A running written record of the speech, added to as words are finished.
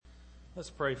Let's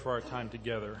pray for our time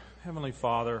together. Heavenly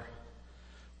Father,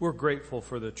 we're grateful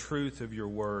for the truth of your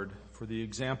word, for the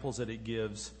examples that it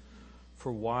gives for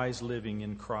wise living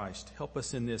in Christ. Help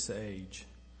us in this age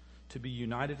to be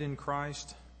united in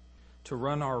Christ, to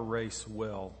run our race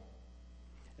well,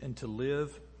 and to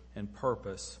live and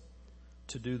purpose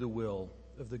to do the will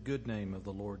of the good name of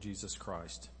the Lord Jesus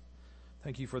Christ.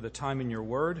 Thank you for the time in your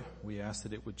word. We ask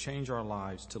that it would change our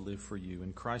lives to live for you.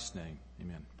 In Christ's name,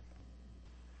 amen.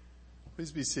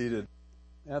 Please be seated.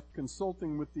 After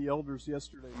consulting with the elders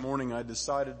yesterday morning, I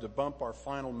decided to bump our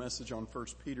final message on 1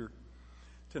 Peter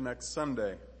to next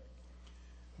Sunday.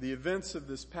 The events of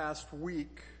this past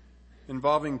week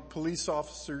involving police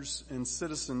officers and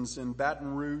citizens in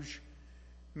Baton Rouge,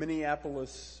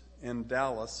 Minneapolis, and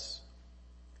Dallas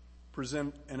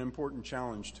present an important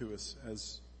challenge to us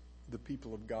as the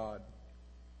people of God.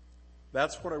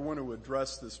 That's what I want to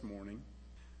address this morning.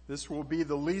 This will be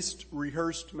the least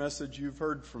rehearsed message you've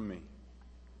heard from me.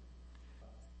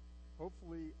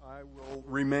 Hopefully I will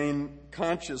remain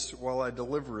conscious while I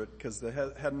deliver it because there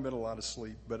hadn't been a lot of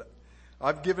sleep. But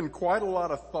I've given quite a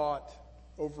lot of thought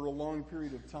over a long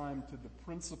period of time to the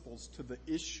principles, to the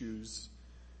issues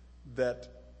that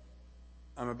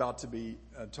I'm about to be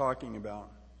talking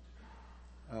about.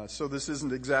 So this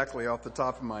isn't exactly off the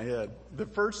top of my head. The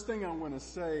first thing I want to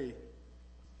say,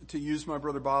 to use my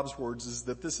brother Bob's words, is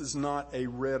that this is not a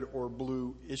red or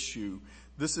blue issue.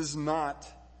 This is not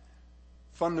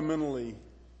fundamentally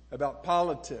about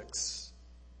politics.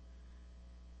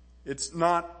 It's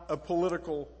not a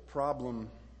political problem,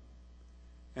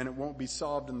 and it won't be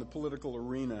solved in the political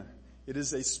arena. It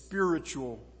is a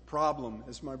spiritual problem,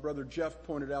 as my brother Jeff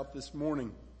pointed out this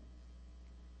morning.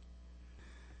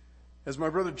 As my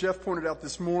brother Jeff pointed out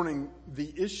this morning,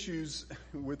 the issues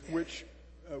with which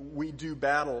we do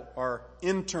battle are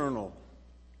internal,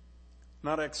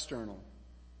 not external.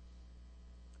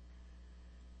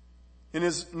 In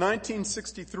his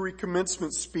 1963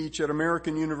 commencement speech at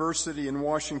American University in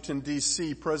Washington,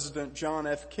 D.C., President John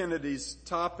F. Kennedy's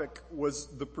topic was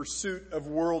the pursuit of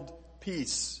world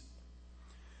peace.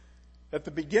 At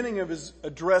the beginning of his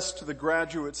address to the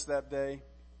graduates that day,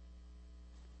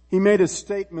 he made a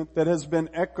statement that has been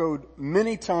echoed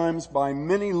many times by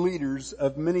many leaders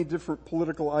of many different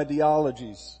political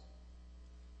ideologies.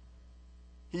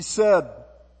 He said,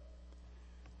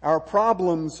 "Our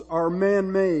problems are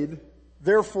man-made,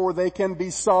 therefore they can be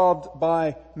solved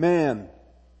by man.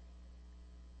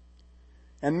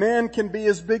 And man can be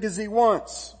as big as he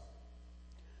wants.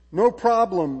 No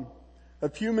problem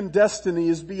of human destiny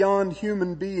is beyond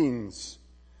human beings.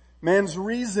 Man's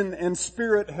reason and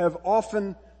spirit have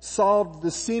often solved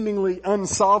the seemingly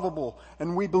unsolvable,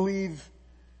 and we believe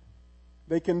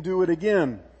they can do it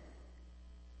again."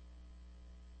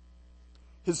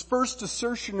 His first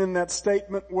assertion in that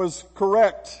statement was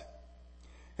correct,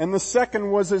 and the second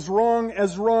was as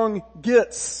wrong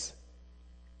gets.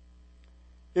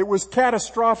 It was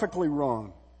catastrophically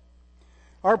wrong.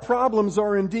 Our problems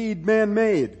are indeed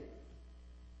man-made.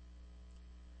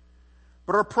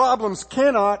 But our problems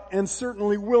cannot and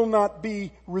certainly will not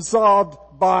be resolved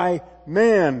by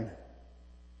man.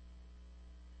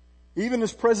 Even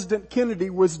as President Kennedy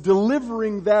was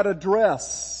delivering that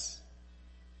address,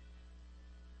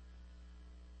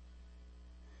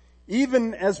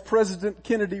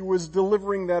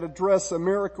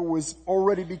 America was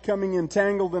already becoming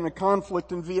entangled in a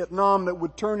conflict in Vietnam that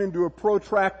would turn into a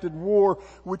protracted war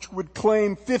which would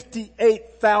claim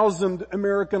 58,000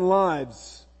 American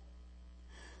lives.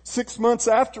 6 months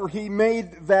after he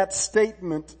made that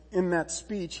statement in that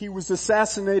speech, he was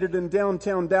assassinated in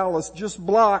downtown Dallas, just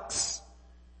blocks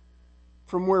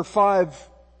from where 5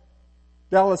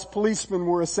 Dallas policemen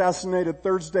were assassinated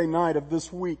Thursday night of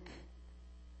this week.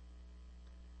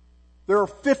 There are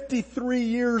 53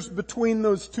 years between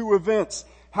those two events.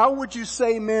 How would you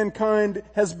say mankind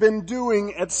has been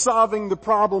doing at solving the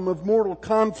problem of mortal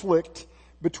conflict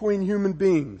between human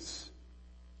beings?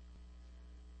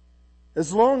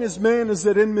 As long as man is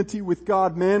at enmity with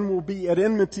God, man will be at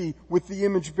enmity with the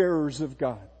image bearers of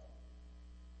God.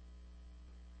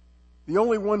 The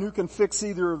only one who can fix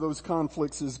either of those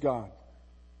conflicts is God.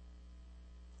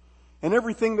 And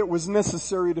everything that was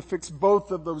necessary to fix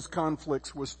both of those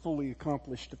conflicts was fully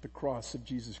accomplished at the cross of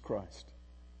Jesus Christ.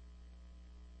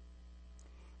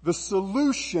 The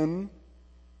solution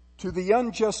to the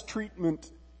unjust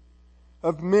treatment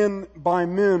of men by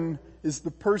men is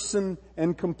the person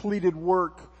and completed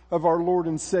work of our Lord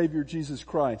and Savior Jesus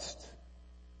Christ.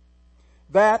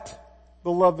 That,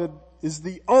 beloved, is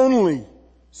the only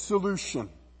solution.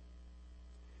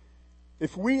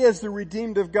 If we as the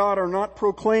redeemed of God are not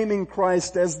proclaiming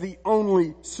Christ as the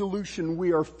only solution,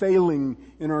 we are failing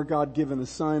in our God-given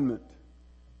assignment.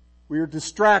 We are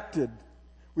distracted.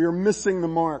 We are missing the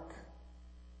mark.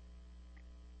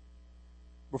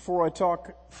 Before I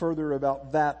talk further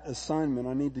about that assignment,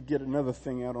 I need to get another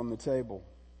thing out on the table.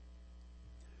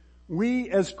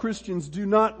 We as Christians do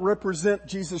not represent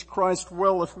Jesus Christ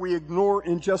well if we ignore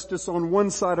injustice on one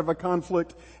side of a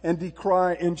conflict and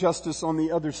decry injustice on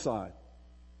the other side.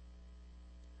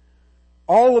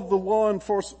 All of the law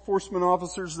enforcement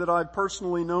officers that I've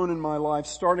personally known in my life,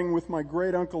 starting with my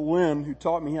great uncle Lynn, who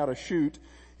taught me how to shoot.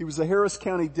 He was a Harris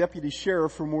County deputy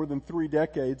sheriff for more than 3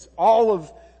 decades. All of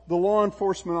the law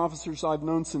enforcement officers I've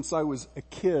known since I was a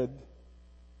kid,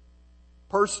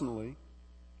 personally,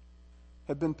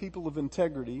 have been people of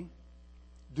integrity,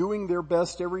 doing their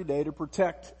best every day to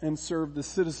protect and serve the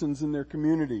citizens in their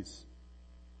communities.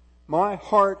 My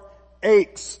heart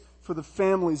aches for the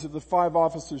families of the 5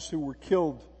 officers who were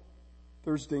killed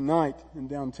Thursday night in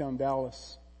downtown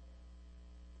Dallas.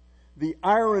 The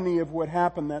irony of what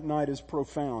happened that night is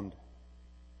profound.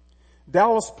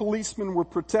 Dallas policemen were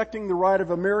protecting the right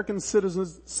of American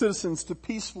citizens to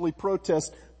peacefully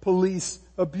protest police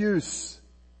abuse.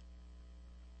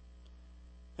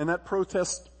 And that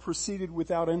protest proceeded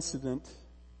without incident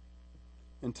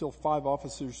until 5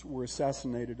 officers were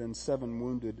assassinated and 7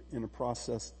 wounded in the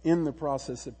process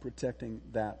of protecting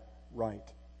that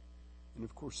right. And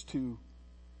of course, two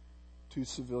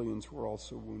civilians were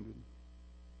also wounded.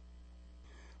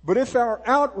 But if our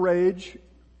outrage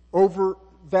over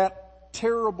that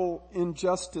terrible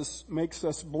injustice makes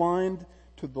us blind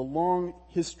to the long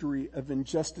history of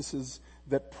injustices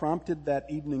that prompted that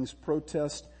evening's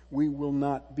protest, we will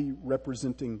not be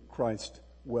representing Christ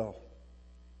well.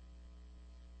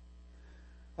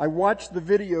 I watched the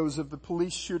videos of the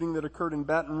police shooting that occurred in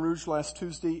Baton Rouge last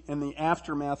Tuesday and the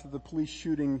aftermath of the police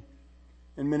shooting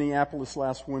in Minneapolis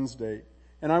last Wednesday.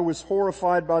 And I was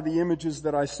horrified by the images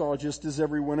that I saw, just as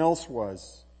everyone else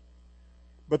was.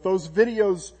 But those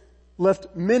videos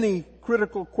left many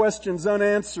critical questions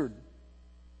unanswered.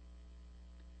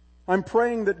 I'm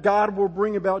praying that God will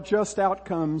bring about just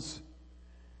outcomes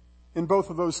in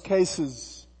both of those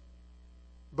cases.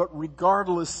 But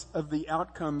regardless of the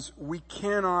outcomes, we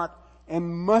cannot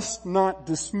and must not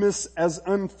dismiss as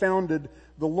unfounded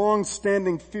the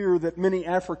long-standing fear that many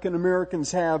African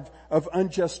Americans have of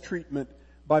unjust treatment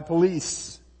by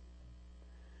police.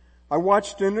 I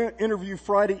watched an interview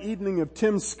Friday evening of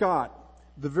Tim Scott,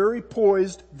 the very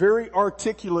poised, very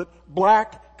articulate,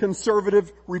 black, conservative,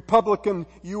 Republican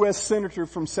U.S. Senator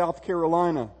from South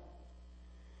Carolina.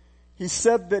 He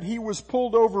said that he was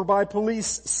pulled over by police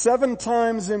 7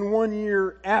 times in 1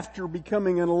 year after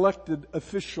becoming an elected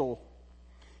official,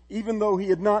 even though he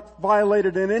had not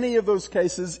violated in any of those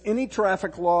cases any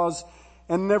traffic laws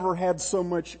and never had so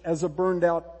much as a burned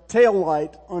out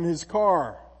taillight on his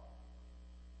car.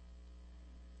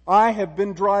 I have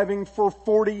been driving for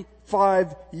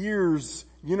 45 years.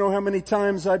 You know how many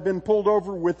times I've been pulled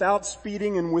over without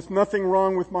speeding and with nothing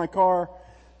wrong with my car?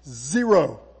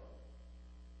 0.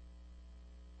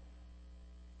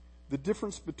 The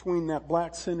difference between that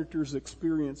black senator's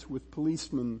experience with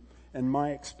policemen and my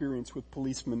experience with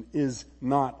policemen is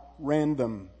not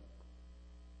random.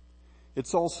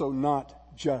 It's also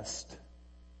not just.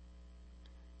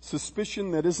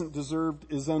 Suspicion that isn't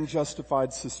deserved is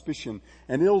unjustified suspicion.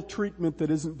 And ill treatment that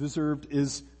isn't deserved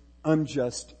is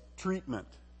unjust treatment.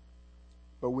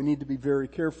 But we need to be very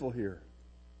careful here.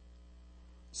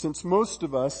 Since most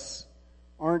of us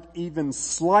aren't even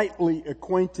slightly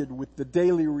acquainted with the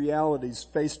daily realities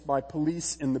faced by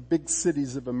police in the big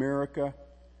cities of America,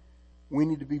 we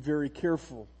need to be very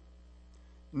careful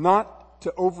not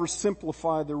to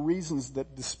oversimplify the reasons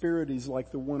that disparities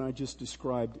like the one I just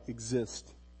described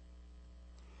exist.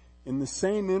 In the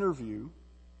same interview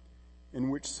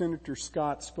in which Senator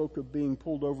Scott spoke of being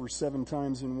pulled over 7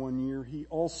 times in 1 year, he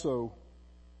also,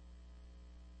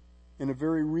 in a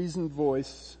very reasoned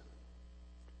voice,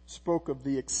 spoke of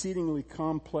the exceedingly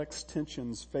complex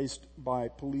tensions faced by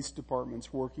police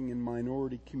departments working in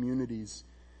minority communities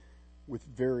with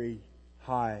very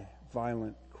high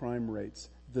violent crime rates,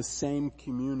 the same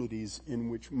communities in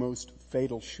which most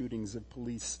fatal shootings of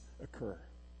police occur.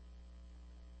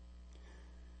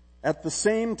 At the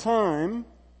same time,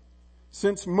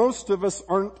 since most of us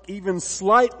aren't even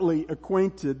slightly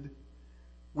acquainted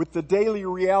with the daily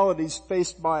realities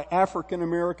faced by African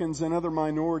Americans and other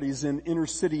minorities in inner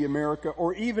city America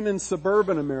or even in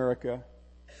suburban America,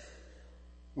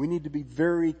 we need to be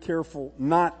very careful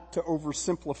not to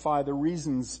oversimplify the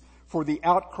reasons for the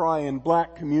outcry in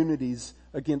black communities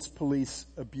against police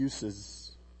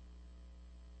abuses.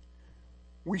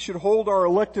 We should hold our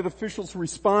elected officials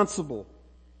responsible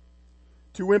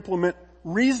to implement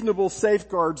reasonable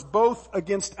safeguards both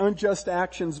against unjust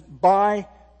actions by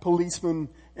policemen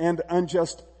and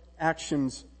unjust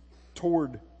actions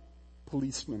toward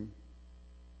policemen.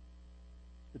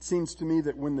 It seems to me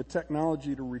that when the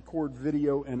technology to record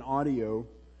video and audio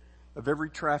of every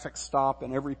traffic stop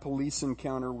and every police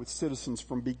encounter with citizens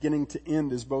from beginning to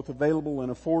end is both available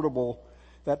and affordable,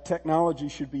 that technology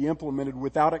should be implemented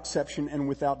without exception and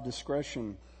without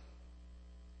discretion.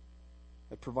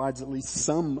 That provides at least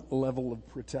some level of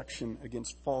protection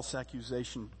against false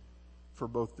accusation for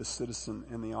both the citizen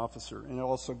and the officer. And it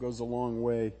also goes a long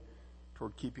way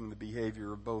toward keeping the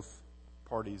behavior of both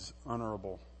parties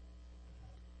honorable.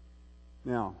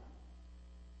 Now,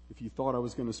 if you thought I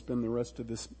was going to spend the rest of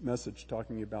this message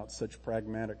talking about such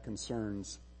pragmatic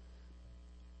concerns,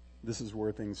 this is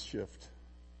where things shift.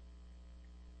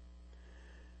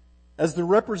 As the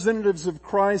representatives of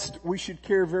Christ, we should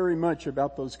care very much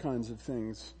about those kinds of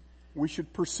things. We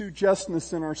should pursue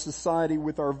justness in our society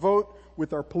with our vote,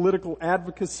 with our political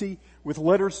advocacy, with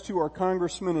letters to our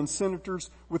congressmen and senators,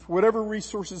 with whatever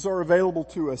resources are available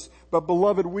to us. But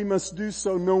beloved, we must do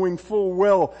so knowing full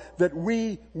well that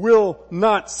we will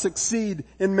not succeed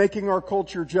in making our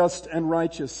culture just and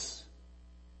righteous.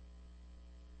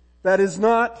 That is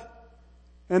not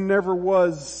and never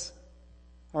was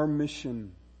our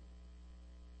mission.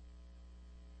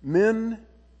 Men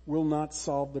will not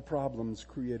solve the problems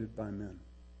created by men.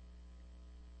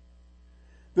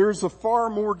 There is a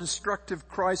far more destructive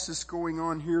crisis going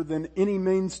on here than any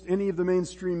of the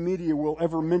mainstream media will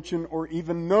ever mention or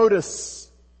even notice.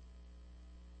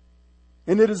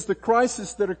 And it is the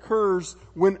crisis that occurs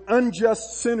when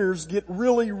unjust sinners get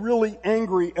really, really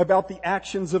angry about the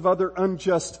actions of other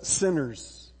unjust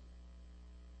sinners.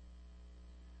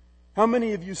 How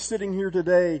many of you sitting here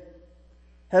today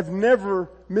have never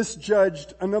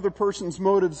misjudged another person's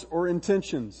motives or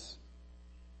intentions?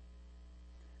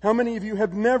 How many of you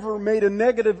have never made a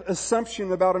negative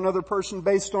assumption about another person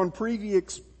based on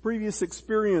previous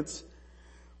experience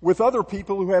with other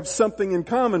people who have something in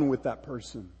common with that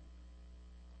person?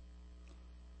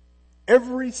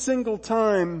 Every single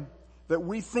time that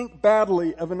we think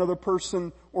badly of another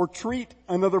person or treat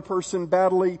another person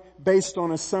badly based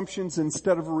on assumptions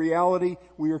instead of reality,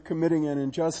 we are committing an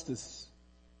injustice.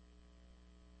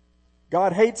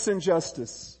 God hates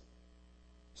injustice.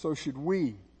 So should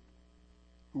we,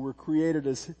 who were created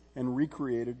and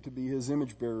recreated to be His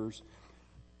image bearers.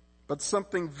 But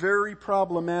something very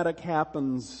problematic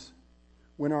happens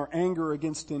when our anger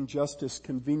against injustice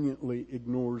conveniently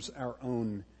ignores our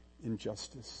own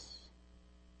injustice.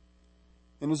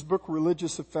 In his book,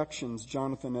 Religious Affections,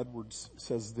 Jonathan Edwards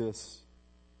says this.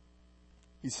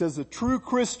 He says, a true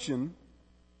Christian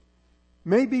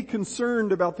may be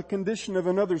concerned about the condition of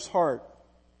another's heart,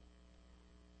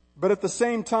 but at the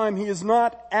same time, he is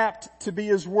not apt to be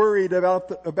as worried about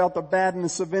the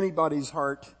badness of anybody's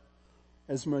heart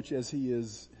as much as he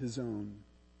is his own.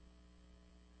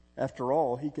 After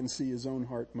all, he can see his own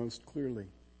heart most clearly.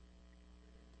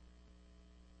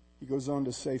 He goes on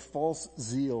to say, false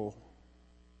zeal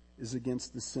is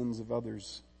against the sins of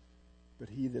others, but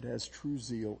he that has true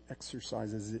zeal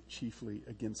exercises it chiefly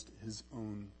against his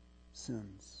own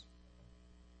sins.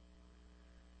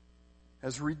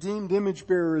 As redeemed image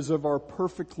bearers of our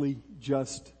perfectly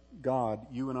just God,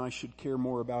 you and I should care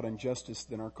more about injustice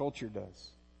than our culture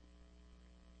does.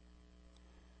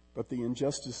 But the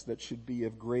injustice that should be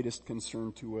of greatest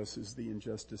concern to us is the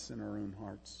injustice in our own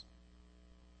hearts.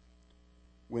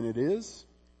 When it is,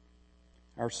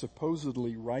 our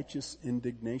supposedly righteous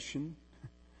indignation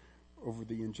over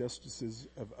the injustices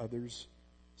of others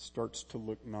starts to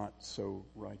look not so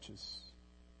righteous.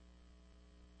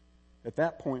 At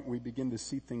that point, we begin to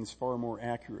see things far more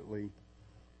accurately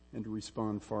and to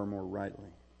respond far more rightly.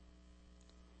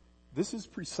 This is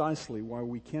precisely why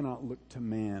we cannot look to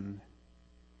man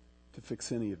to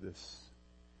fix any of this.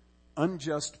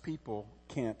 Unjust people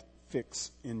can't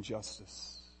fix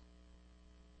injustice.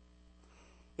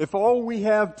 If all we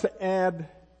have to add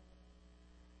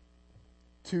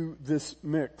to this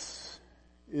mix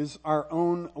is our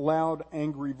own loud,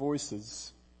 angry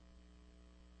voices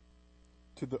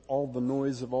to all the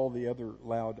noise of all the other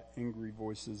loud, angry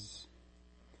voices,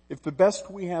 if the best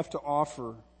we have to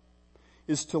offer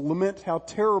is to lament how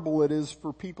terrible it is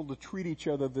for people to treat each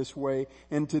other this way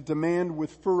and to demand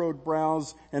with furrowed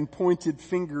brows and pointed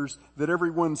fingers that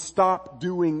everyone stop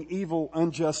doing evil,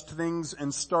 unjust things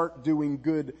and start doing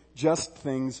good, just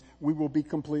things, we will be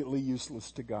completely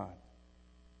useless to God.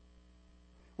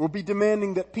 We'll be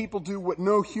demanding that people do what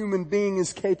no human being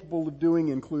is capable of doing,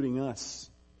 including us.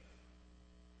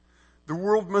 The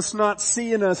world must not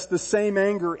see in us the same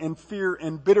anger and fear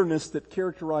and bitterness that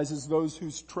characterizes those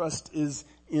whose trust is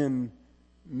in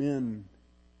men.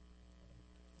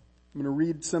 I'm going to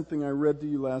read something I read to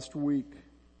you last week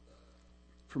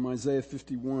from Isaiah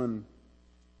 51.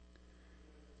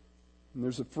 And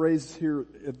there's a phrase here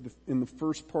in the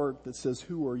first part that says,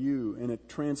 "Who are you?" And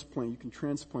you can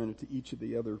transplant it to each of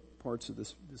the other parts of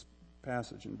this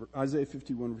passage. In Isaiah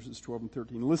 51 verses 12 and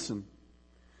 13. Listen.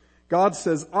 God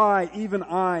says, "I, even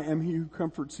I, am he who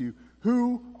comforts you.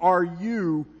 Who are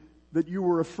you that you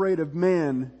were afraid of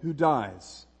man who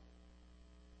dies,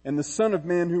 and the Son of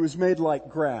Man who is made like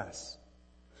grass?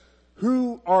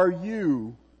 Who are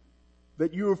you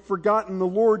that you have forgotten the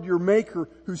Lord your Maker,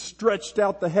 who stretched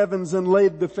out the heavens and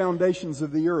laid the foundations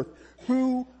of the earth?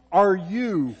 Who are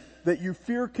you that you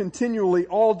fear continually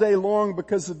all day long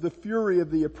because of the fury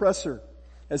of the oppressor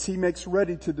as he makes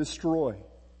ready to destroy?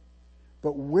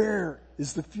 But where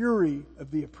is the fury of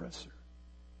the oppressor?"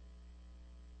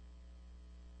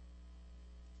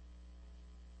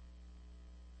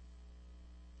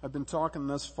 I've been talking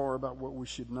thus far about what we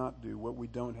should not do, what we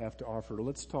don't have to offer.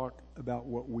 Let's talk about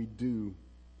what we do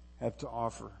have to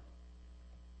offer.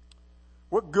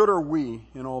 What good are we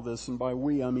in all this? And by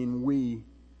we, I mean we,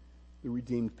 the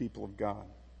redeemed people of God.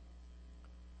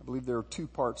 I believe there are two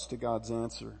parts to God's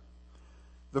answer.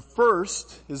 The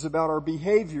first is about our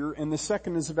behavior, and the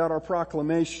second is about our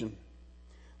proclamation.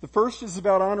 The first is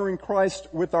about honoring Christ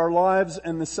with our lives,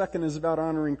 and the second is about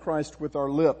honoring Christ with our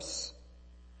lips.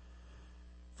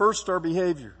 First, our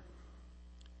behavior.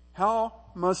 How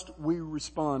must we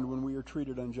respond when we are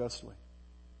treated unjustly?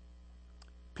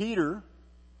 Peter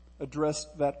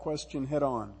addressed that question head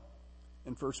on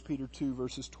in 1 Peter 2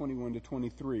 verses 21 to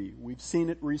 23. We've seen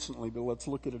it recently, but let's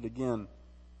look at it again.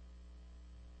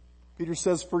 Peter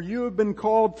says, "For you have been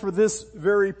called for this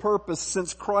very purpose,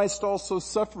 since Christ also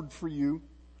suffered for you,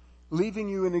 leaving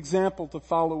you an example to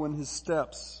follow in his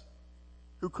steps,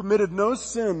 who committed no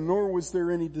sin, nor was there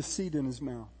any deceit in his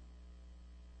mouth.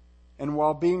 And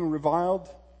while being reviled,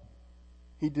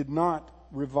 he did not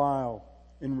revile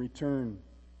in return.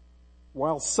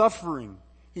 While suffering,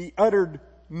 he uttered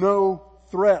no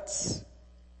threats,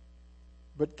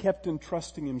 but kept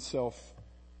entrusting himself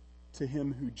to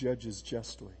him who judges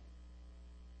justly."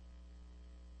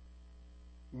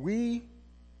 We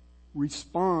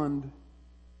respond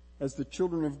as the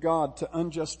children of God to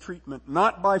unjust treatment,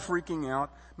 not by freaking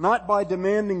out, not by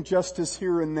demanding justice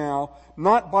here and now,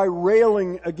 not by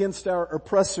railing against our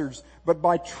oppressors, but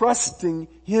by trusting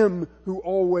him who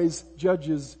always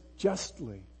judges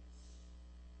justly.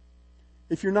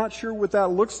 If you're not sure what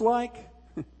that looks like,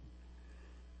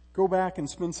 go back and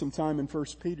spend some time in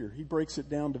 1 Peter. He breaks it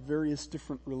down to various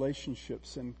different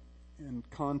relationships and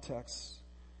contexts.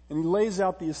 And he lays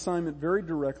out the assignment very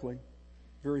directly,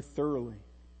 very thoroughly.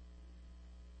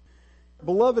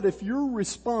 Beloved, if your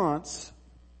response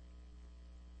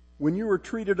when you are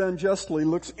treated unjustly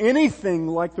looks anything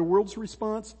like the world's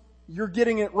response, you're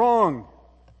getting it wrong.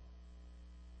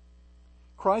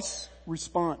 Christ's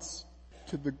response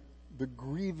to the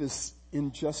grievous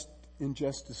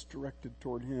injustice directed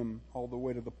toward him all the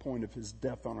way to the point of his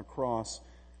death on a cross,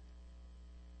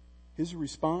 his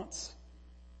response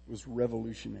was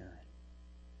revolutionary.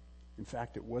 In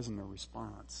fact, it wasn't a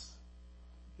response.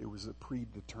 It was a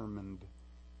predetermined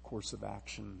course of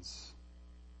actions.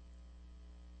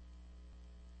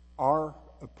 Our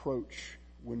approach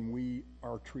when we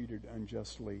are treated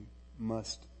unjustly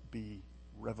must be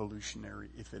revolutionary.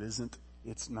 If it isn't,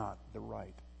 it's not the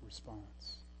right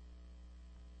response.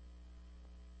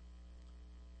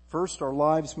 First, our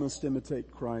lives must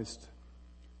imitate Christ,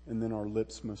 and then our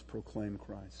lips must proclaim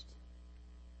Christ.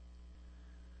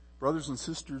 Brothers and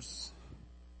sisters,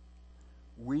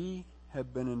 we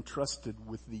have been entrusted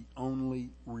with the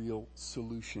only real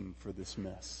solution for this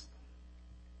mess.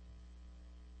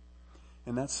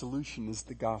 And that solution is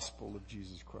the gospel of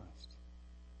Jesus Christ.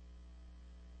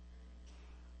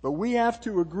 But we have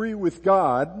to agree with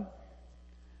God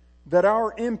that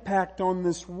our impact on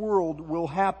this world will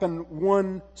happen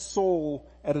one soul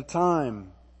at a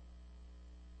time.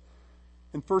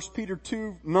 In 1 Peter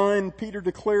 2:9, Peter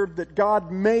declared that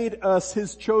God made us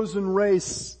his chosen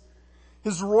race,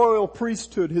 his royal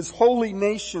priesthood, his holy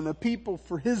nation, a people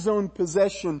for his own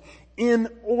possession, in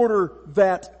order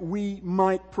that we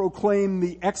might proclaim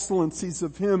the excellencies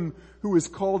of him who has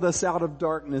called us out of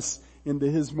darkness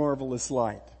into his marvelous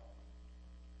light.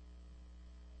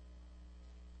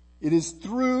 It is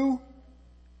through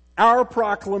our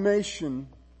proclamation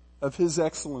of his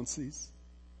excellencies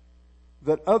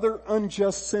that other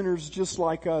unjust sinners just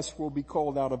like us will be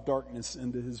called out of darkness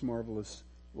into his marvelous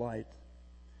light.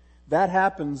 That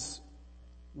happens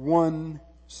one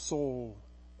soul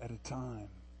at a time.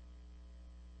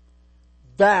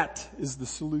 That is the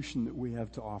solution that we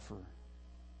have to offer.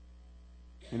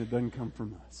 And it doesn't come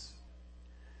from us.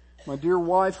 My dear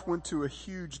wife went to a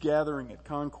huge gathering at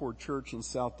Concord Church in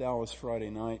South Dallas Friday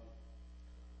night.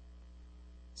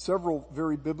 Several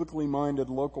very biblically minded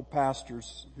local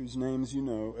pastors, whose names you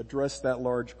know, addressed that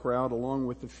large crowd, along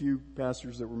with a few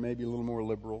pastors that were maybe a little more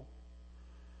liberal.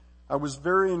 I was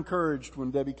very encouraged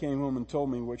when Debbie came home and told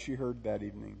me what she heard that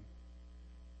evening.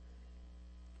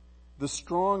 The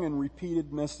strong and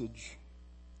repeated message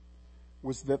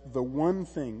was that the one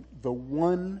thing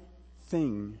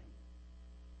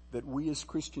that we as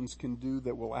Christians can do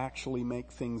that will actually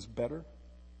make things better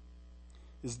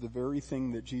is the very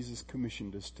thing that Jesus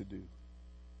commissioned us to do.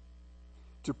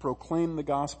 To proclaim the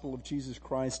gospel of Jesus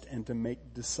Christ and to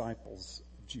make disciples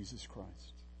of Jesus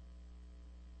Christ.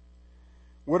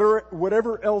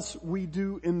 Whatever else we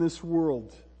do in this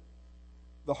world,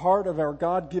 the heart of our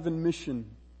God-given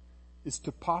mission is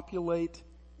to populate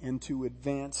and to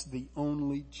advance the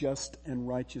only just and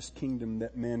righteous kingdom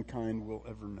that mankind will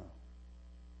ever know.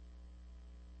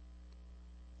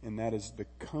 And that is the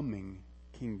coming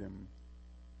kingdom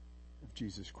of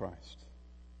Jesus Christ.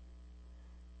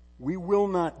 We will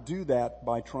not do that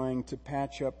by trying to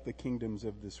patch up the kingdoms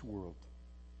of this world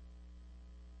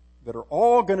that are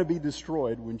all going to be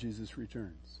destroyed when Jesus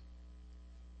returns.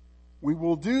 We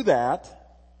will do that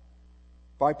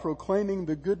by proclaiming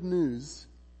the good news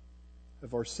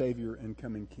of our Savior and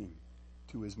coming King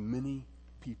to as many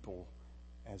people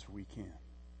as we can.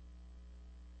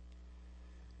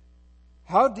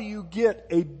 How do you get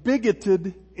a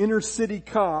bigoted inner city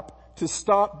cop to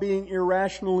stop being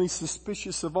irrationally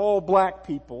suspicious of all black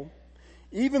people,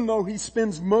 even though he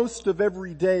spends most of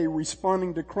every day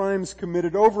responding to crimes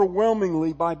committed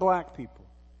overwhelmingly by black people?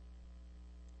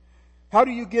 How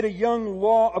do you get a young,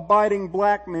 law-abiding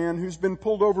black man who's been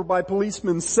pulled over by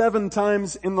policemen 7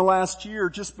 times in the last year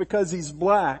just because he's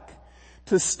black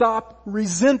to stop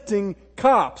resenting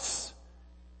cops,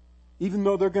 even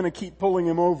though they're going to keep pulling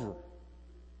him over?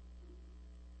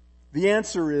 The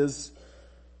answer is,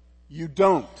 you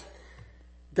don't.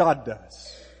 God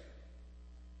does.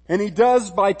 And He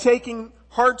does by taking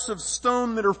hearts of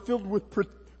stone that are filled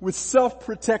with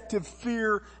self-protective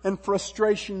fear and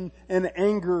frustration and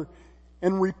anger,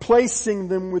 and replacing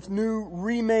them with new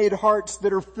remade hearts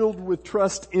that are filled with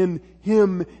trust in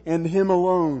Him and Him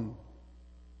alone.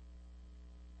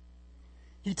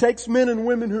 He takes men and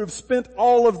women who have spent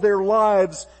all of their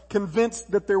lives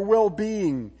convinced that their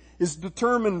well-being is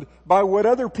determined by what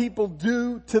other people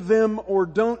do to them or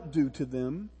don't do to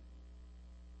them,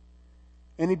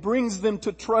 and He brings them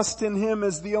to trust in Him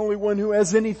as the only one who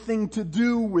has anything to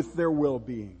do with their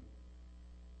well-being.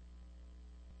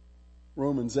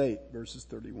 Romans 8, verses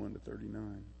 31 to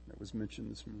 39, that was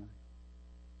mentioned this morning.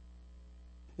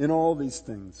 In all these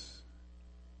things,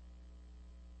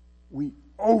 we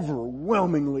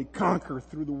overwhelmingly conquer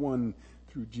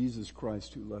through Jesus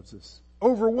Christ who loves us.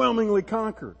 Overwhelmingly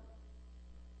conquer.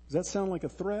 Does that sound like a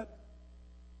threat?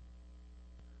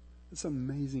 It's an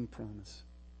amazing promise.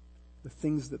 The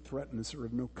things that threaten us are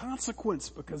of no consequence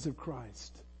because of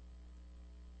Christ.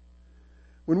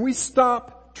 When we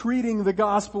stop treating the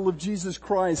gospel of Jesus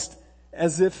Christ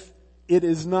as if it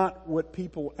is not what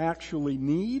people actually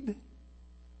need,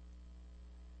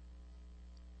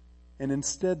 and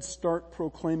instead start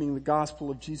proclaiming the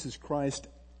gospel of Jesus Christ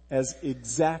as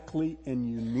exactly and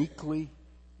uniquely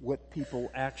what people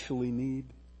actually need,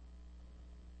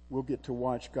 we'll get to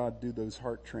watch God do those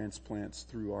heart transplants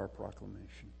through our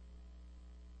proclamation.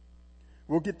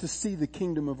 We'll get to see the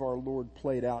kingdom of our Lord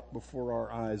played out before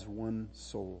our eyes, one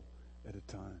soul at a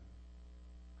time.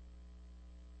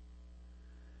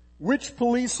 Which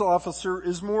police officer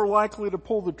is more likely to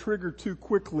pull the trigger too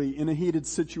quickly in a heated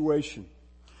situation?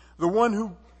 The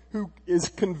one who is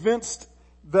convinced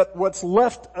that what's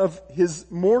left of his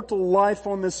mortal life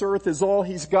on this earth is all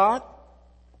he's got?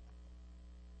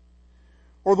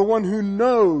 Or the one who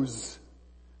knows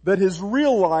that his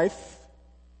real life,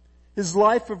 his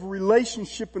life of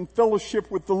relationship and fellowship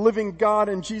with the living God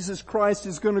and Jesus Christ,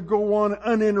 is going to go on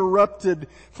uninterrupted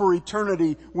for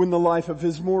eternity when the life of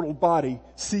his mortal body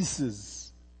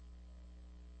ceases?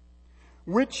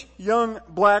 Which young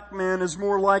black man is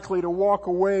more likely to walk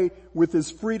away with his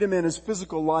freedom and his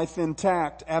physical life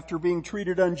intact after being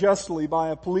treated unjustly by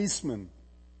a policeman?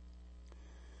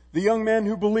 The young man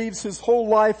who believes his whole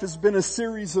life has been a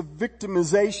series of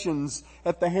victimizations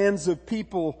at the hands of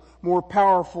people more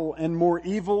powerful and more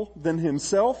evil than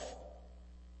himself?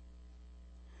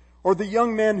 Or the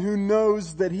young man who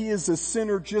knows that he is a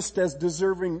sinner just as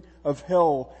deserving of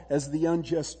hell as the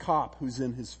unjust cop who's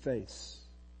in his face.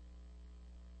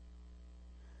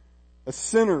 A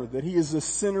sinner, that he is a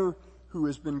sinner who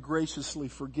has been graciously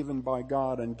forgiven by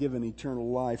God and given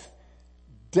eternal life,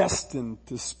 destined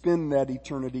to spend that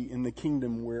eternity in the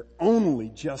kingdom where only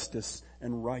justice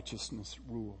and righteousness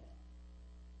rule.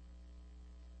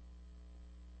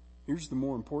 Here's the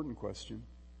more important question.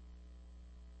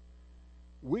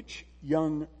 Which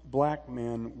young black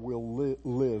man will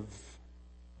live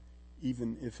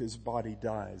even if his body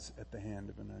dies at the hand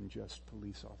of an unjust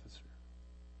police officer?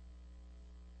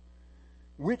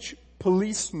 Which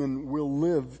policeman will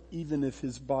live even if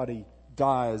his body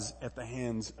dies at the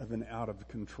hands of an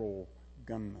out-of-control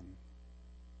gunman?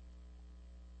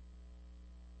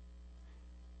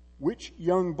 Which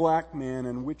young black man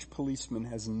and which policeman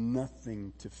has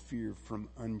nothing to fear from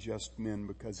unjust men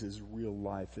because his real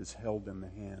life is held in the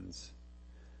hands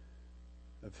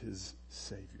of his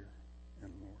Savior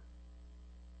and Lord?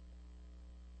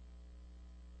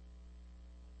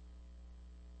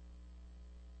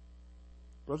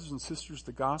 Brothers and sisters,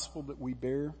 the gospel that we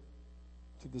bear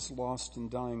to this lost and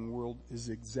dying world is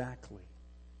exactly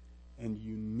and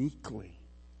uniquely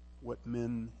what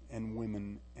men and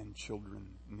women and children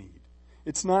need.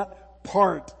 It's not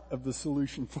part of the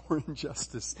solution for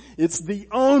injustice. It's the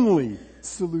only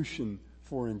solution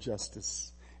for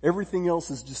injustice. Everything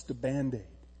else is just a Band-Aid.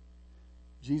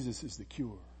 Jesus is the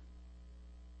cure.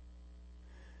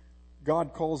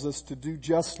 God calls us to do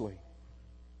justly,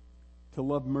 to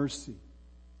love mercy,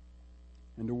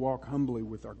 and to walk humbly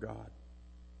with our God.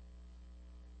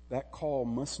 That call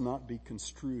must not be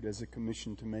construed as a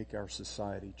commission to make our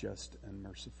society just and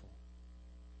merciful.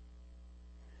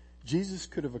 Jesus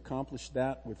could have accomplished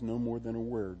that with no more than a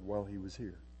word while he was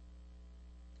here.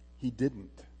 He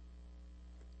didn't,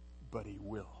 but he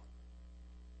will.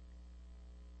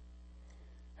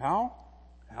 How?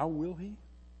 How will he?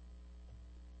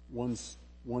 One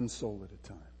soul at a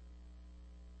time.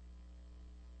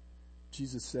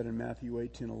 Jesus said in Matthew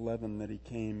 18:11 that he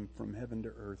came from heaven to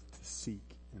earth to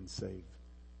seek and save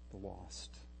the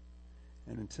lost.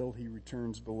 And until he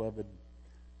returns, beloved,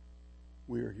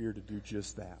 we are here to do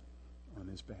just that on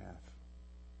his behalf,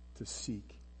 to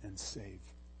seek and save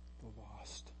the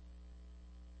lost.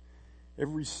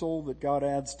 Every soul that God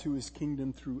adds to his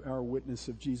kingdom through our witness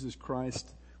of Jesus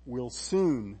Christ will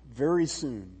soon, very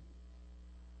soon,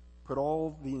 put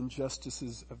all the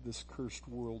injustices of this cursed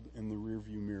world in the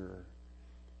rearview mirror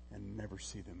and never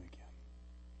see them again.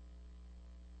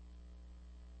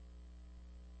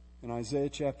 In Isaiah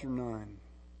chapter 9,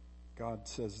 God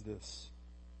says this: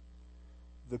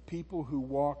 the people who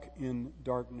walk in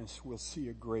darkness will see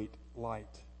a great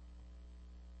light.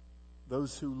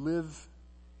 Those who live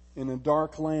in a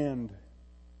dark land,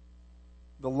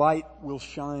 the light will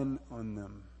shine on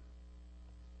them.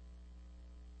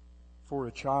 For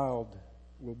a child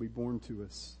will be born to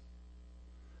us.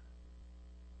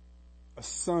 A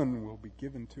son will be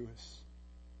given to us.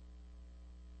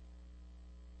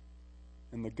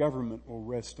 And the government will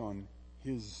rest on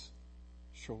his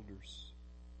shoulders.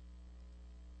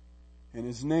 And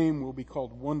his name will be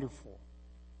called Wonderful,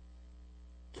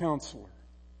 Counselor,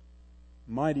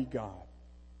 Mighty God,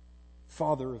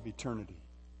 Father of Eternity,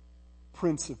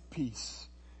 Prince of Peace.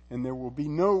 And there will be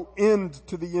no end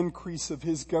to the increase of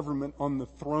his government on the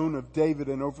throne of David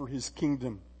and over his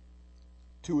kingdom,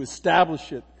 to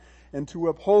establish it and to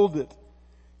uphold it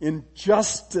in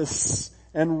justice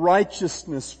and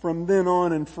righteousness from then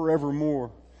on and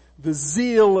forevermore. The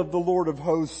zeal of the Lord of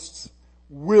hosts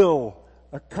will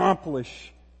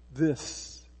accomplish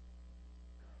this.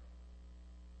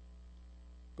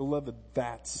 Beloved,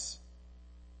 that's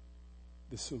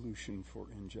the solution for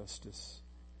injustice.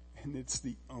 And it's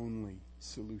the only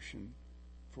solution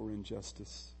for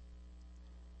injustice.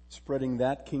 Spreading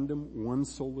that kingdom one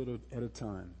soul at a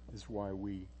time is why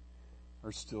we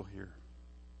are still here.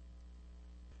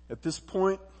 At this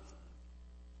point,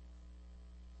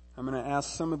 I'm going to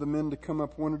ask some of the men to come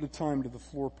up one at a time to the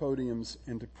floor podiums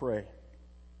and to pray.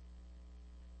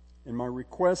 And my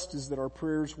request is that our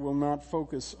prayers will not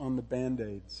focus on the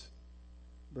Band-Aids,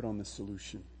 but on the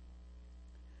solution.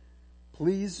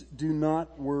 Please do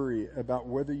not worry about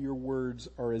whether your words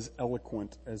are as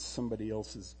eloquent as somebody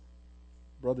else's.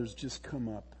 Brothers, just come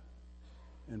up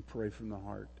and pray from the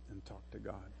heart and talk to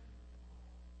God.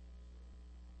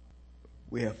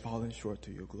 We have fallen short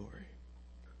to your glory.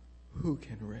 Who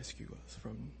can rescue us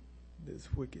from this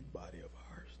wicked body of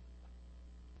ours?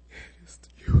 It is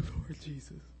you, Lord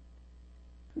Jesus.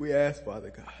 We ask,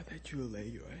 Father God, that you lay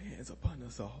your hands upon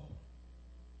us all.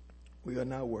 We are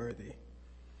not worthy,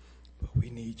 but we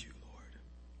need you, Lord.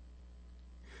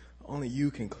 Only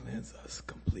you can cleanse us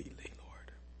completely,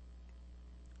 Lord.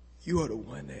 You are the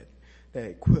one that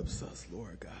equips us,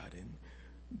 Lord God. And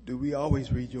do we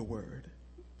always read your word?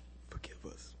 Forgive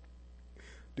us.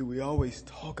 Do we always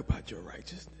talk about your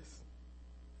righteousness?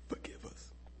 Forgive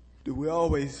us. Do we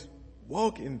always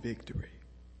walk in victory?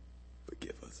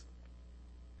 Forgive us.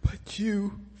 But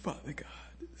you, Father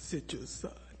God, sent your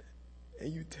Son,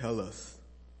 and you tell us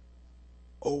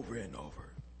over and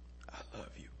over, I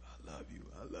love you, I love you,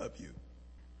 I love you.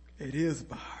 It is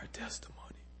by our testimony,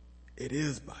 it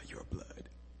is by your blood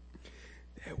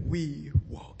that we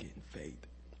walk in faith.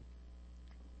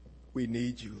 We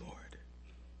need you, Lord.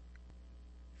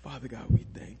 Father God, we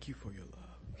thank you for your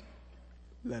love.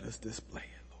 Let us display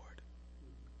it, Lord.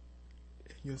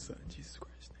 In your Son, Jesus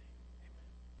Christ's name.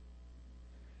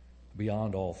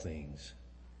 Beyond all things.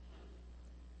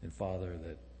 And Father,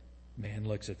 that man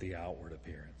looks at the outward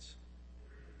appearance,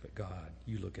 but God,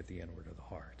 you look at the inward of the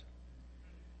heart.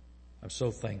 I'm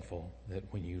so thankful that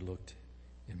when you looked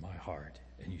in my heart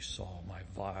and you saw my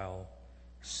vile,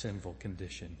 sinful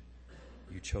condition,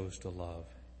 you chose to love.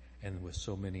 And with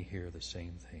so many here, the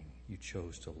same thing. You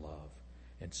chose to love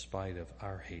in spite of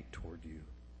our hate toward you.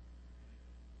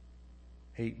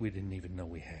 Hate we didn't even know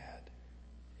we had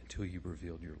until you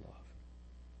revealed your love.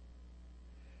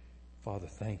 Father,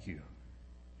 thank you.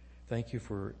 Thank you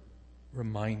for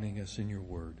reminding us in your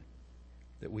word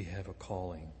that we have a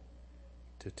calling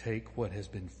to take what has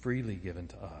been freely given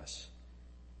to us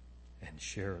and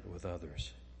share it with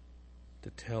others, to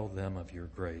tell them of your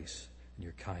grace and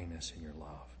your kindness and your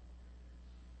love.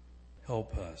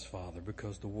 Help us, Father,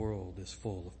 because the world is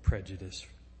full of prejudice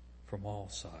from all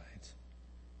sides.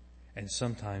 And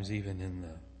sometimes even in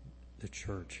the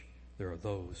church, there are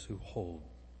those who hold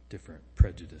different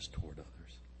prejudice toward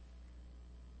others.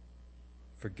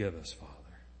 Forgive us, Father.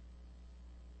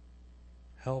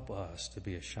 Help us to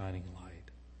be a shining light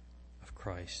of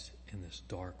Christ in this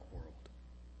dark world.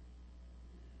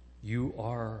 You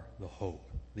are the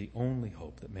hope, the only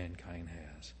hope that mankind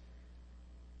has.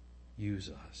 Use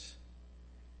us.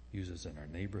 Use us in our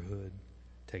neighborhood.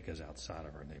 Take us outside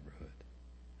of our neighborhood.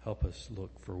 Help us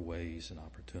look for ways and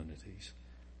opportunities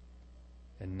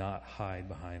and not hide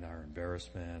behind our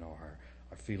embarrassment or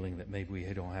our feeling that maybe we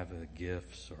don't have the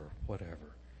gifts or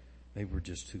whatever. Maybe we're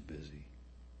just too busy.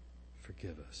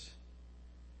 Forgive us.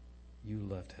 You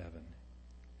left heaven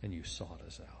and you sought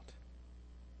us out.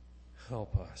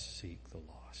 Help us seek the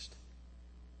lost.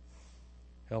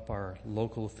 Help our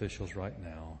local officials right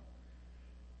now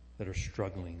that are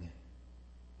struggling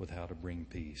with how to bring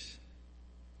peace.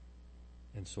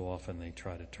 And so often they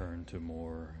try to turn to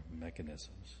more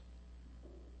mechanisms.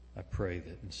 I pray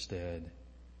that instead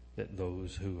that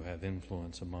those who have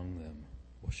influence among them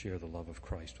will share the love of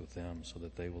Christ with them so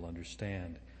that they will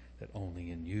understand that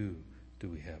only in you do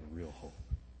we have a real hope.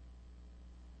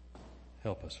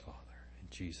 Help us, Father, in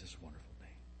Jesus' wonderful name.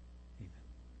 Amen.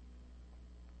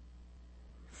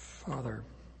 Father,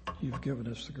 you've given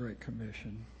us the Great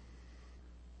Commission.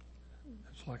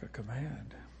 It's like a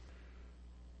command.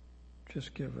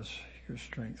 Just give us your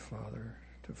strength, Father,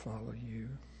 to follow you.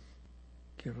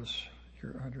 Give us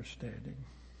your understanding.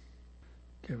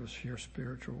 Give us your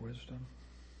spiritual wisdom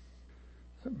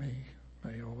that we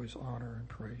may always honor and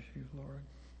praise you, Lord,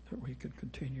 that we could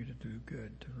continue to do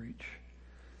good to reach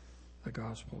the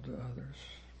gospel to others.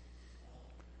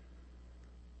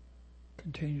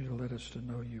 Continue to let us to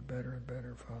know you better and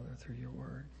better, Father, through your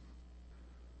word.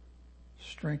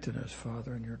 Strengthen us,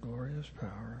 Father, in your glorious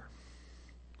power.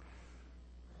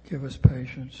 Give us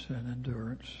patience and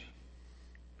endurance.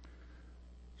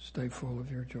 Stay full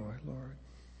of your joy, Lord.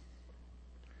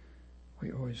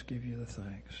 We always give you the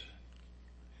thanks.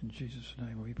 In Jesus'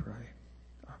 name we pray.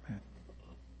 Amen.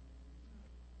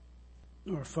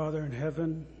 Our Father in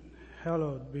heaven,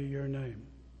 hallowed be your name.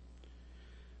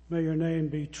 May your name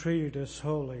be treated as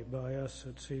holy by us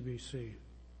at CBC.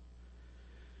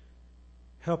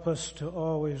 Help us to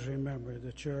always remember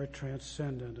that you are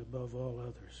transcendent above all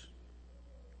others.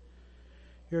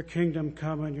 Your kingdom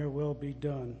come and your will be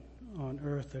done on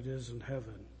earth as it is in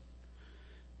heaven.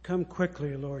 Come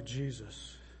quickly, Lord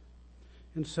Jesus,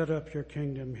 and set up your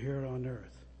kingdom here on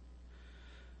earth.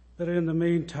 But in the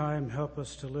meantime, help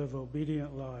us to live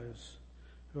obedient lives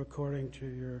according to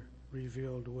your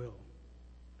revealed will.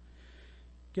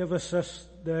 Give us this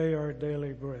day our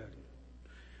daily bread.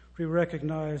 We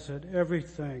recognize that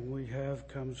everything we have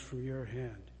comes from your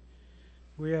hand.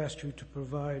 We ask you to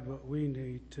provide what we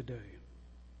need today.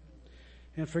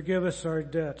 And forgive us our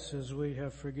debts as we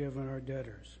have forgiven our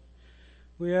debtors.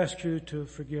 We ask you to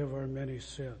forgive our many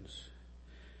sins.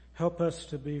 Help us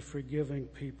to be forgiving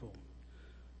people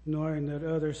knowing that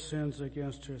other sins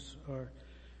against us are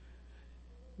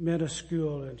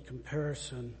minuscule in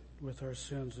comparison with our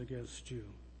sins against you.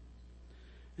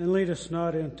 And lead us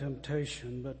not in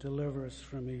temptation, but deliver us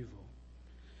from evil.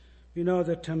 We know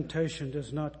that temptation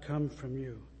does not come from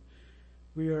you.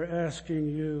 We are asking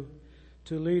you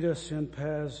to lead us in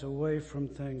paths away from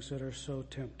things that are so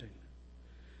tempting.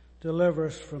 Deliver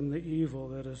us from the evil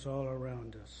that is all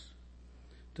around us.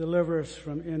 Deliver us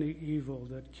from any evil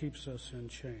that keeps us in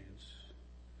chains.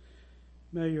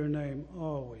 May your name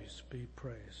always be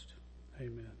praised.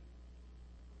 Amen.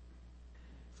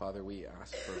 Father, we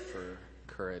ask for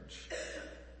courage.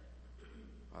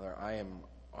 Father, I am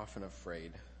often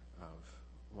afraid of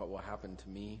what will happen to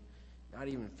me, not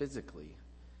even physically,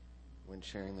 when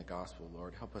sharing the gospel.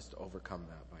 Lord, help us to overcome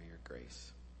that by your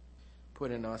grace.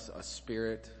 Put in us a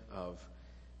spirit of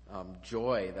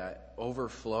joy that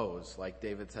overflows. Like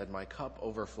David said, my cup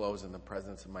overflows in the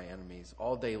presence of my enemies.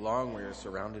 All day long we are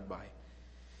surrounded by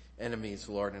enemies,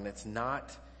 Lord, and it's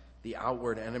not the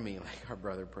outward enemy like our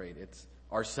brother prayed. It's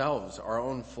ourselves, our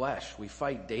own flesh. We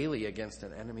fight daily against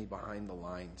an enemy behind the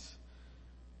lines,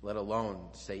 let alone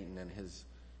Satan and his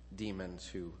demons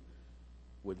who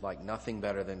would like nothing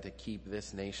better than to keep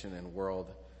this nation and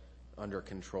world under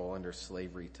control, under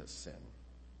slavery to sin.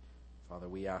 Father,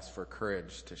 we ask for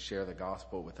courage to share the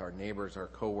gospel with our neighbors, our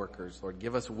co-workers. Lord,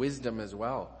 give us wisdom as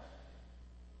well.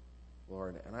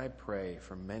 Lord, and I pray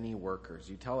for many workers.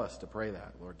 You tell us to pray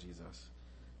that, Lord Jesus.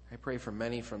 I pray for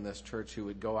many from this church who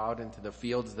would go out into the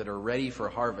fields that are ready for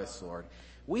harvest, Lord.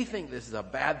 We think this is a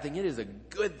bad thing. It is a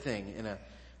good thing in an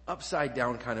upside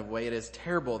down kind of way. It is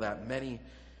terrible that many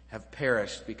have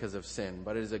perished because of sin,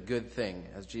 but it is a good thing,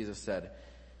 as Jesus said.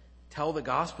 Tell the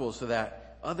gospel so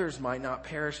that others might not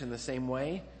perish in the same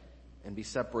way and be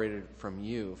separated from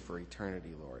you for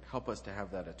eternity, Lord. Help us to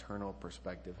have that eternal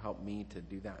perspective. Help me to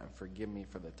do that, and forgive me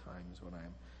for the times when I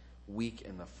am weak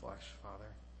in the flesh,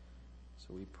 Father.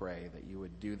 So we pray that you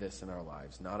would do this in our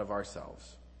lives, not of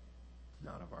ourselves,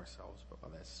 but by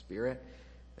the Spirit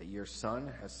that your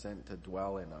Son has sent to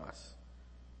dwell in us.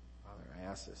 Father, I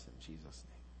ask this in Jesus'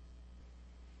 name.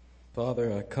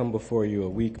 Father, I come before you a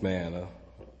weak man,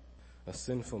 a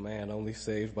sinful man only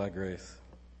saved by grace,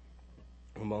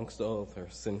 amongst all other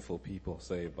sinful people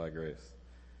saved by grace.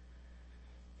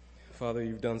 Father,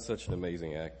 you've done such an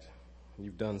amazing act.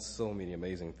 You've done so many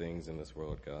amazing things in this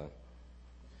world, God.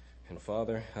 And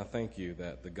Father, I thank you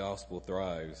that the gospel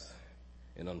thrives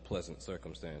in unpleasant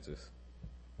circumstances.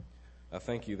 I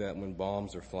thank you that when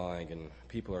bombs are flying and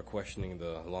people are questioning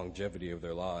the longevity of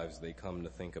their lives, they come to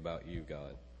think about you,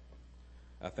 God.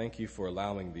 I thank you for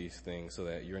allowing these things so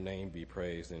that your name be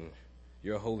praised and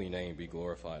your holy name be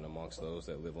glorified amongst those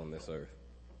that live on this earth.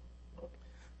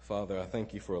 Father, I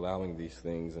thank you for allowing these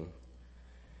things.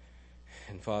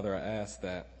 And Father, I ask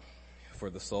that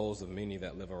for the souls of many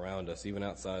that live around us, even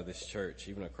outside of this church,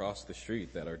 even across the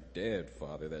street, that are dead,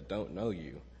 Father, that don't know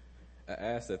you, I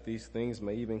ask that these things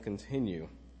may even continue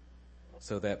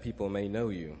so that people may know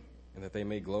you and that they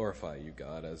may glorify you,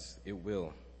 God, as it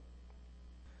will.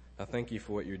 I thank you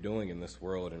for what you're doing in this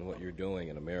world and what you're doing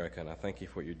in America, and I thank you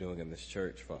for what you're doing in this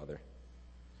church, Father.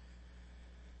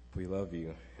 We love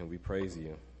you and we praise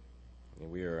you,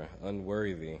 and we are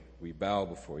unworthy. We bow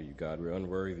before you, God. We're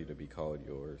unworthy to be called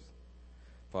yours.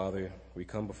 Father, we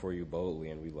come before you boldly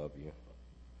and we love you.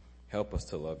 Help us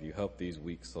to love you. Help these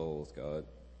weak souls, God.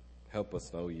 Help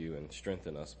us know you and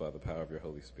strengthen us by the power of your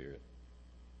Holy Spirit.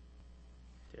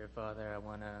 Dear Father, I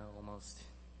want to almost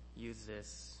use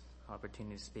this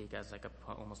opportunity to speak as like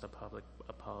almost a public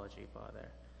apology, Father.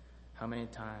 How many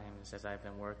times as I've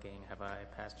been working have I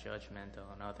passed judgment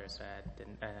on others that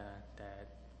didn't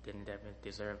ever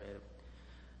deserve it?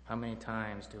 How many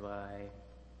times do I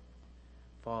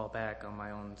fall back on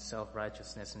my own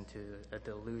self-righteousness into a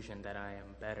delusion that I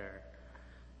am better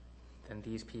than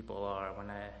these people are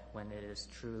when it is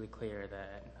truly clear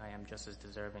that I am just as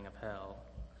deserving of hell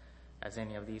as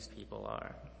any of these people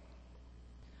are?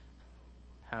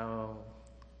 How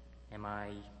am I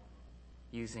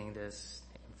using this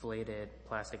inflated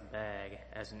plastic bag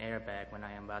as an airbag when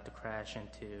I am about to crash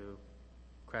into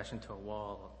a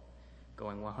wall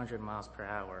going 100 miles per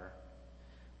hour,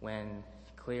 when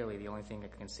clearly the only thing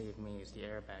that can save me is the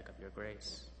airbag of your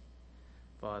grace?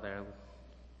 Father,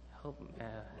 help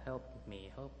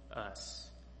me, help us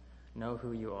know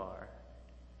who you are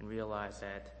and realize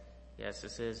that, yes,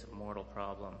 this is a mortal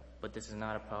problem, but this is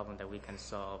not a problem that we can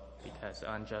solve because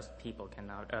unjust people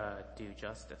cannot do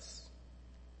justice.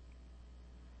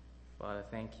 Father,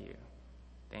 thank you.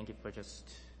 Thank you for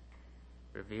just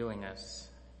revealing us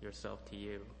yourself to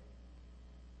you,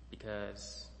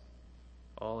 because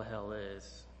all hell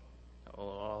is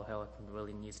all hell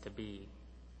really needs to be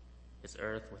is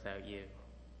earth without you.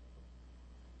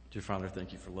 Dear Father,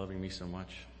 thank you for loving me so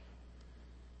much.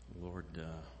 Lord,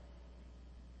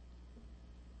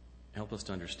 help us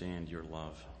to understand your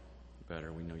love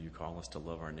better. We know you call us to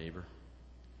love our neighbor.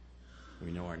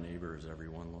 We know our neighbor is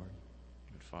everyone, Lord.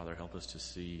 But Father, help us to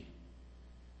see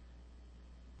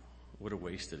what a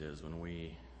waste it is when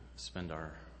we spend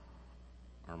our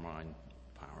mind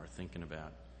power thinking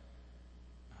about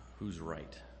who's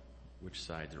right, which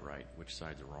side's right, which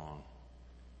side's wrong,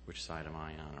 which side am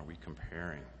I on? Are we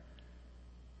comparing?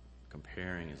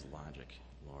 Comparing is logic,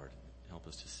 Lord. Help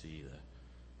us to see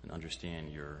and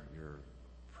understand your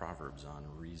proverbs on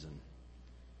reason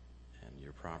and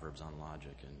your proverbs on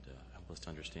logic, and help us to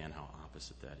understand how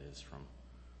opposite that is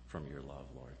from your love,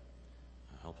 Lord.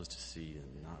 Help us to see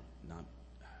and not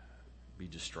be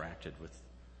distracted with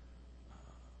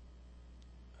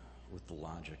the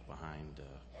logic behind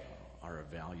our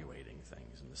evaluating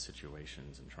things and the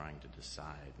situations and trying to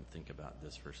decide and think about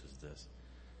this versus this.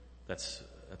 That's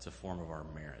a form of our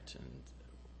merit, and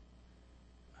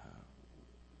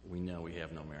we know we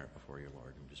have no merit before you,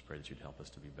 Lord. We just pray that you'd help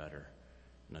us to be better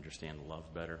and understand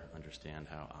love better, understand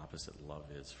how opposite love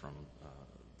is from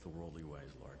the worldly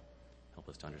ways, Lord. Help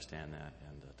us to understand that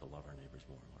and to love our neighbors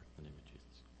more, Lord. In the name of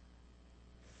Jesus.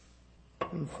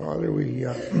 And Father, we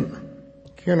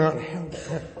cannot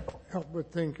help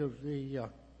but think of the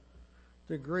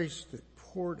grace that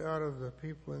poured out of the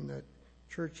people in that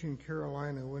church in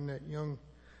Carolina when that young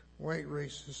white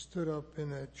racist stood up in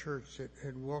that church that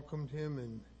had welcomed him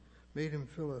and made him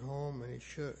feel at home, and he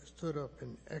stood up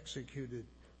and executed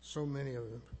so many of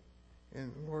them.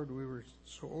 And Lord, we were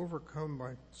so overcome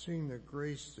by seeing the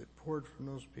grace that poured from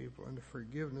those people and the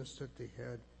forgiveness that they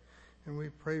had. And we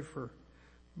pray for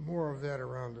more of that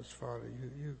around us, Father.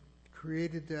 You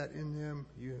created that in them.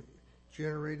 You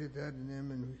generated that in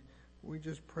them. And we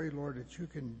just pray, Lord, that you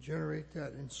can generate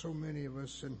that in so many of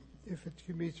us. And if it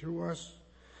can be through us,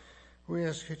 we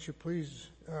ask that you please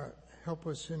help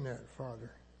us in that,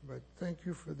 Father. But thank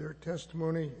you for their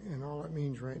testimony and all it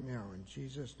means right now. In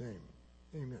Jesus' name,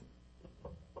 amen.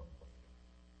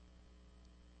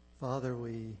 Father,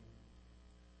 we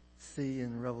see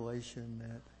in Revelation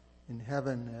that in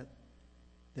heaven that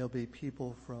there'll be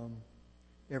people from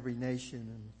every nation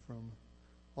and from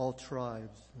all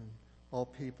tribes and all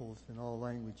peoples and all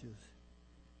languages.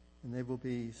 And they will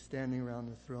be standing around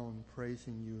the throne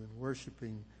praising you and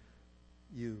worshiping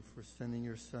you for sending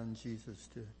your son Jesus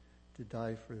to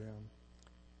die for them.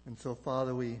 And so,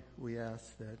 Father, we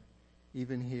ask that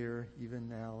even here, even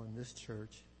now in this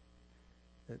church,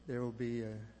 that there will be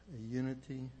a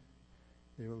unity,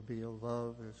 there will be a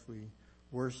love as we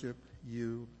worship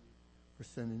you for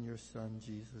sending your son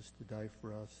Jesus to die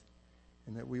for us,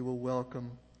 and that we will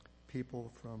welcome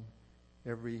people from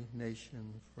every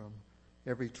nation, from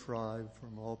every tribe,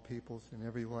 from all peoples and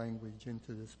every language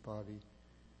into this body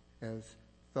as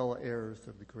fellow heirs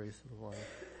of the grace of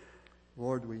life.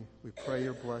 Lord, we pray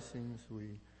your blessings,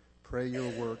 we pray your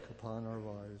work upon our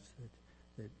lives,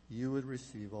 that you would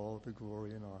receive all the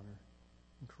glory and honor.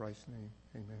 In Christ's name,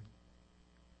 amen.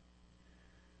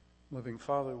 Loving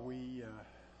Father, we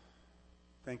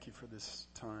thank you for this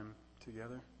time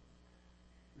together.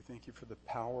 We thank you for the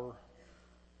power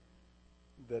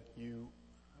that you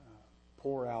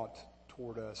pour out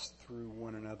toward us through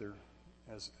one another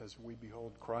as we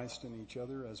behold Christ in each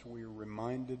other, as we are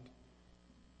reminded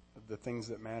of the things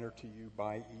that matter to you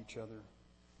by each other.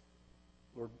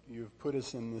 Lord, you have put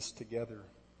us in this together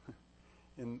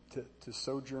and to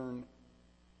sojourn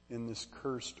in this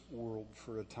cursed world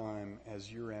for a time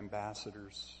as your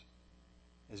ambassadors,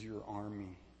 as your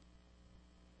army,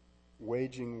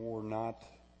 waging war not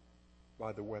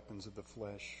by the weapons of the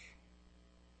flesh,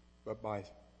 but by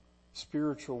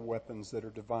spiritual weapons that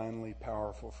are divinely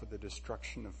powerful for the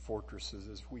destruction of fortresses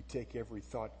as we take every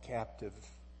thought captive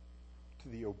to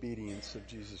the obedience of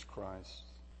Jesus Christ.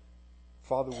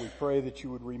 Father, we pray that you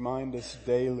would remind us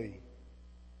daily,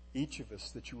 each of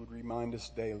us, that you would remind us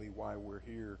daily why we're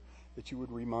here, that you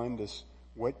would remind us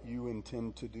what you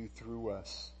intend to do through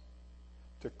us,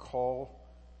 to call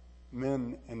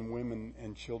men and women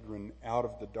and children out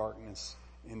of the darkness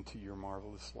into your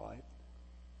marvelous light.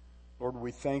 Lord,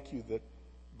 we thank you that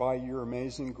by your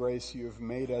amazing grace you have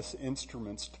made us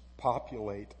instruments to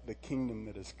populate the kingdom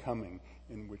that is coming,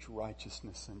 in which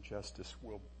righteousness and justice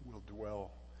will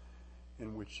dwell,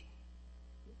 in which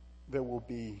there will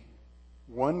be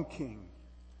one king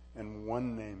and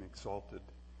one name exalted,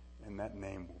 and that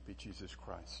name will be Jesus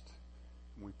Christ.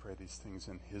 And we pray these things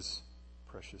in his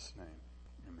precious name.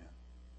 Amen.